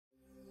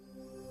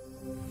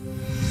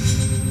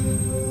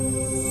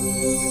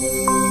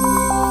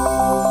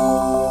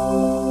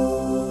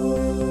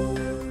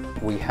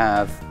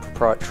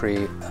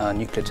proprietary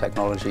nuclear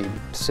technology,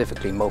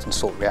 specifically molten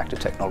salt reactor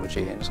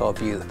technology, and it's our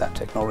view that that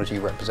technology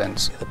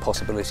represents the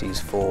possibilities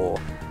for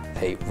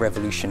a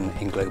revolution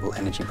in global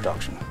energy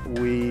production.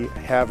 We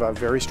have a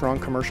very strong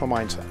commercial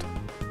mindset.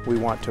 We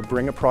want to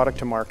bring a product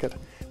to market,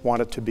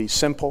 want it to be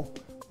simple,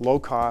 low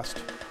cost,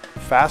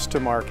 fast to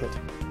market,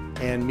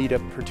 and meet a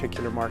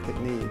particular market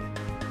need,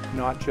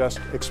 not just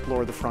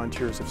explore the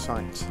frontiers of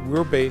science.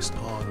 We're based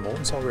on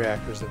molten salt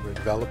reactors that were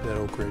developed at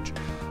Oak Ridge,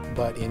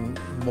 but in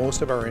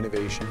most of our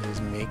innovation is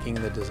making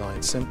the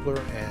design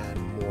simpler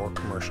and more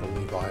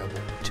commercially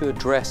viable. To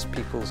address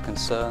people's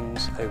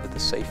concerns over the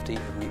safety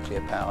of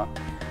nuclear power,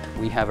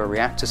 we have a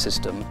reactor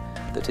system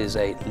that is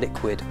a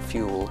liquid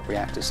fuel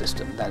reactor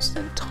system. That's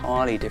an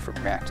entirely different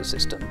reactor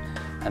system,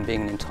 and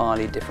being an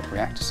entirely different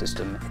reactor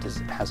system, it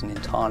has an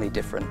entirely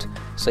different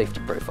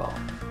safety profile.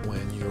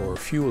 When your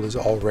fuel is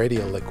already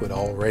a liquid,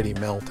 already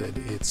melted,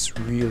 it's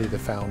really the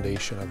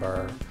foundation of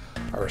our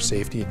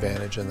safety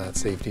advantage, and that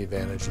safety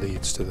advantage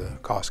leads to the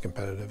cost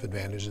competitive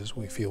advantages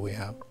we feel we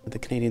have. The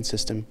Canadian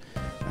system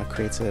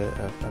creates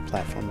a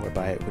platform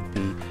whereby it would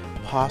be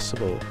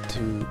possible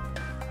to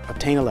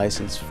obtain a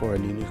license for a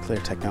new nuclear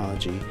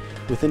technology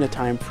within a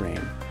time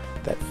frame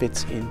that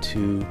fits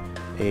into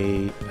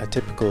a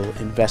typical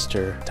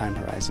investor time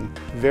horizon.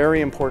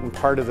 Very important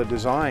part of the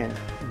design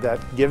that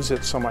gives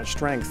it so much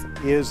strength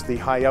is the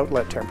high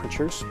outlet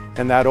temperatures,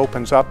 and that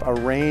opens up a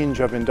range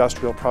of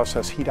industrial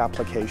process heat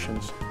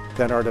applications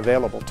that aren't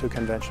available to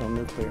conventional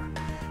nuclear.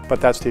 But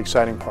that's the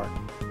exciting part,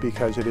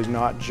 because it is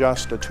not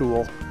just a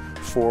tool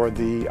for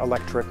the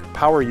electric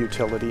power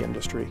utility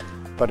industry,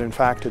 but in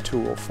fact a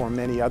tool for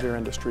many other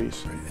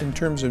industries. In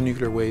terms of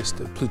nuclear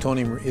waste,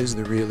 plutonium is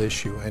the real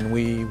issue, and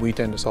we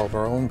tend to solve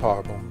our own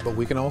problem, but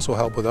we can also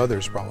help with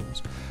others'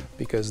 problems,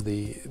 because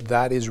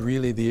that is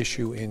really the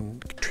issue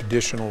in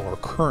traditional or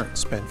current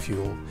spent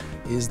fuel,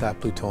 is that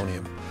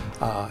plutonium.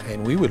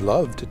 And we would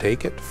love to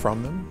take it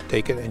from them,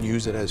 take it and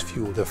use it as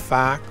fuel. The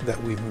fact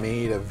that we've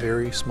made a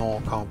very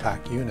small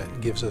compact unit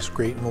gives us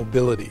great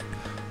mobility.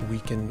 We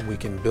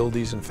can build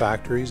these in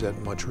factories at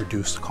much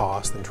reduced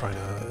cost than trying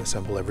to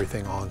assemble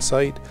everything on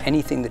site.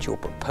 Anything that you're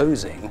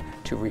proposing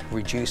to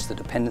reduce the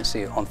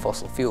dependency on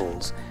fossil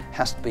fuels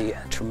has to be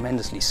a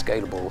tremendously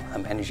scalable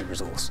energy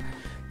resource.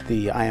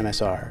 The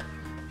IMSR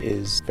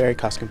is very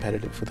cost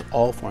competitive with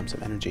all forms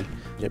of energy.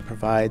 It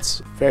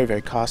provides very,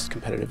 very cost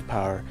competitive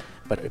power,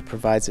 but it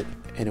provides it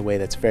in a way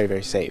that's very,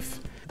 very safe.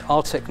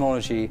 Our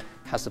technology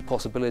has the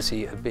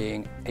possibility of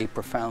being a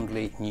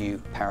profoundly new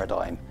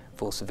paradigm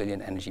for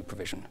civilian energy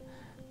provision.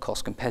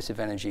 Cost competitive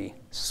energy,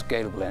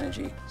 scalable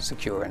energy,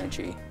 secure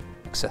energy,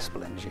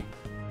 accessible energy.